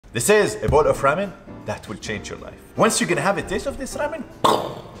This is a bowl of ramen that will change your life. Once you're gonna have a taste of this ramen,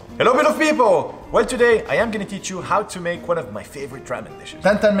 hello beautiful people! Well, today I am gonna teach you how to make one of my favorite ramen dishes,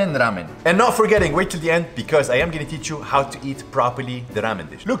 Tantanmen ramen. And not forgetting, wait till the end because I am gonna teach you how to eat properly the ramen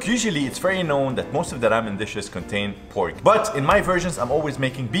dish. Look, usually it's very known that most of the ramen dishes contain pork, but in my versions I'm always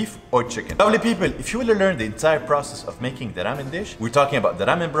making beef or chicken. Lovely people, if you want to learn the entire process of making the ramen dish, we're talking about the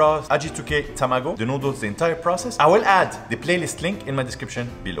ramen broth, Ajitsuke, tamago, the noodles, the entire process, I will add the playlist link in my description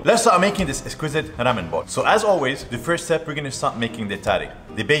below. Let's start making this exquisite ramen bowl. So as always, the first step, we're gonna start making the tare,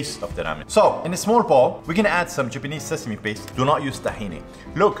 the base of the ramen. So in a small bowl, we're gonna add some Japanese sesame paste. Do not use tahini.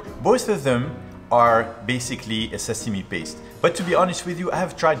 Look, both of them are basically a sesame paste. But to be honest with you, I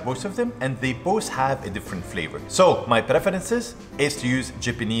have tried both of them and they both have a different flavor. So my preferences is to use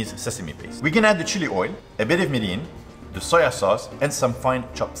Japanese sesame paste. We can add the chili oil, a bit of mirin, the soya sauce, and some fine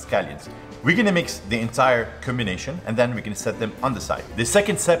chopped scallions. We're gonna mix the entire combination and then we're gonna set them on the side. The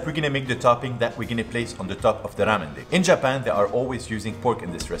second step, we're gonna make the topping that we're gonna place on the top of the ramen dish. In Japan, they are always using pork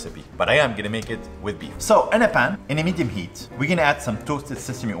in this recipe, but I am gonna make it with beef. So in a pan, in a medium heat, we're gonna add some toasted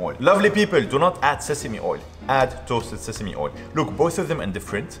sesame oil. Lovely people, do not add sesame oil. Add toasted sesame oil. Look, both of them are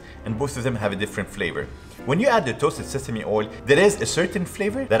different and both of them have a different flavor. When you add the toasted sesame oil, there is a certain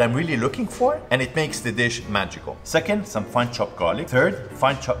flavor that I'm really looking for and it makes the dish magical. Second, some fine chopped garlic. Third,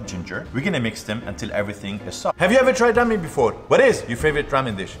 fine chopped ginger. We're gonna mix them until everything is soft. Have you ever tried ramen before? What is your favorite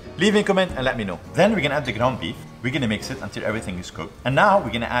ramen dish? Leave a comment and let me know. Then we're gonna add the ground beef. We're gonna mix it until everything is cooked. And now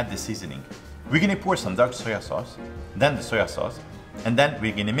we're gonna add the seasoning. We're gonna pour some dark soya sauce, then the soya sauce, and then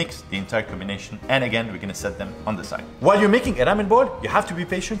we're gonna mix the entire combination and again we're gonna set them on the side. While you're making a ramen bowl, you have to be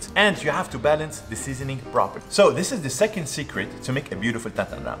patient and you have to balance the seasoning properly. So this is the second secret to make a beautiful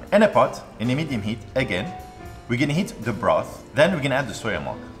tantan ramen. In a pot, in a medium heat, again, we're gonna heat the broth, then we're gonna add the soya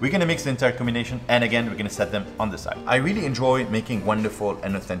milk. We're gonna mix the entire combination and again we're gonna set them on the side. I really enjoy making wonderful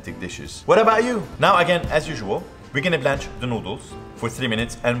and authentic dishes. What about you? Now again, as usual, we're gonna blanch the noodles for 3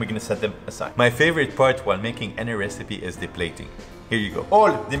 minutes and we're gonna set them aside. My favorite part while making any recipe is the plating. Here you go.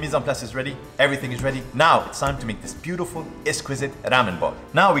 All the mise en place is ready. Everything is ready. Now it's time to make this beautiful, exquisite ramen bowl.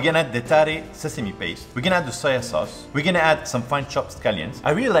 Now we're gonna add the tare sesame paste. We're gonna add the soya sauce. We're gonna add some fine chopped scallions.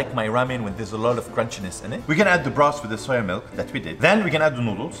 I really like my ramen when there's a lot of crunchiness in it. We're gonna add the broth with the soya milk that we did. Then we're gonna add the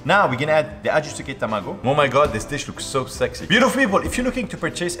noodles. Now we're gonna add the Ajitsuke tamago. Oh my god, this dish looks so sexy. Beautiful people, if you're looking to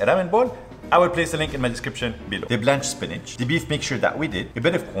purchase a ramen bowl, I will place the link in my description below. The blanched spinach, the beef mixture that we did, a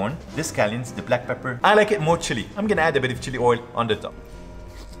bit of corn, the scallions, the black pepper. I like it more chili. I'm gonna add a bit of chili oil on the top.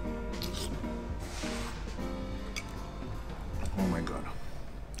 Oh my god.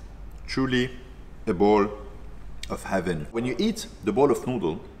 Truly a bowl of heaven. When you eat the bowl of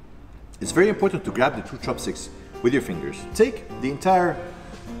noodle, it's very important to grab the 2 chopsticks with your fingers. Take the entire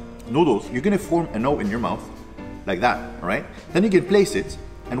noodles, you're gonna form an O in your mouth, like that, all right? Then you can place it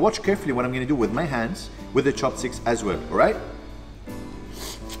and watch carefully what I'm gonna do with my hands, with the chopsticks as well, all right?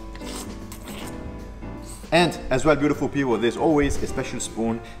 And as well, beautiful people, there's always a special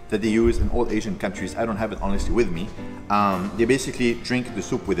spoon that they use in all Asian countries. I don't have it honestly with me. They basically drink the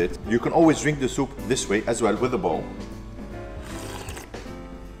soup with it. You can always drink the soup this way as well with a bowl.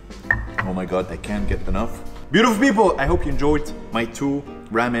 Oh my god, I can't get enough. Beautiful people, I hope you enjoyed my 2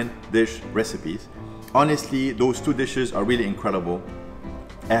 ramen dish recipes. Honestly, those 2 dishes are really incredible.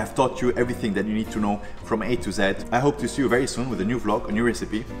 I have taught you everything that you need to know from A to Z. I hope to see you very soon with a new vlog, a new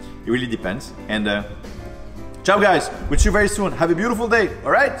recipe. It really depends. And ciao guys, we'll see you very soon. Have a beautiful day,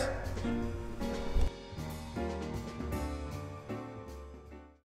 all right?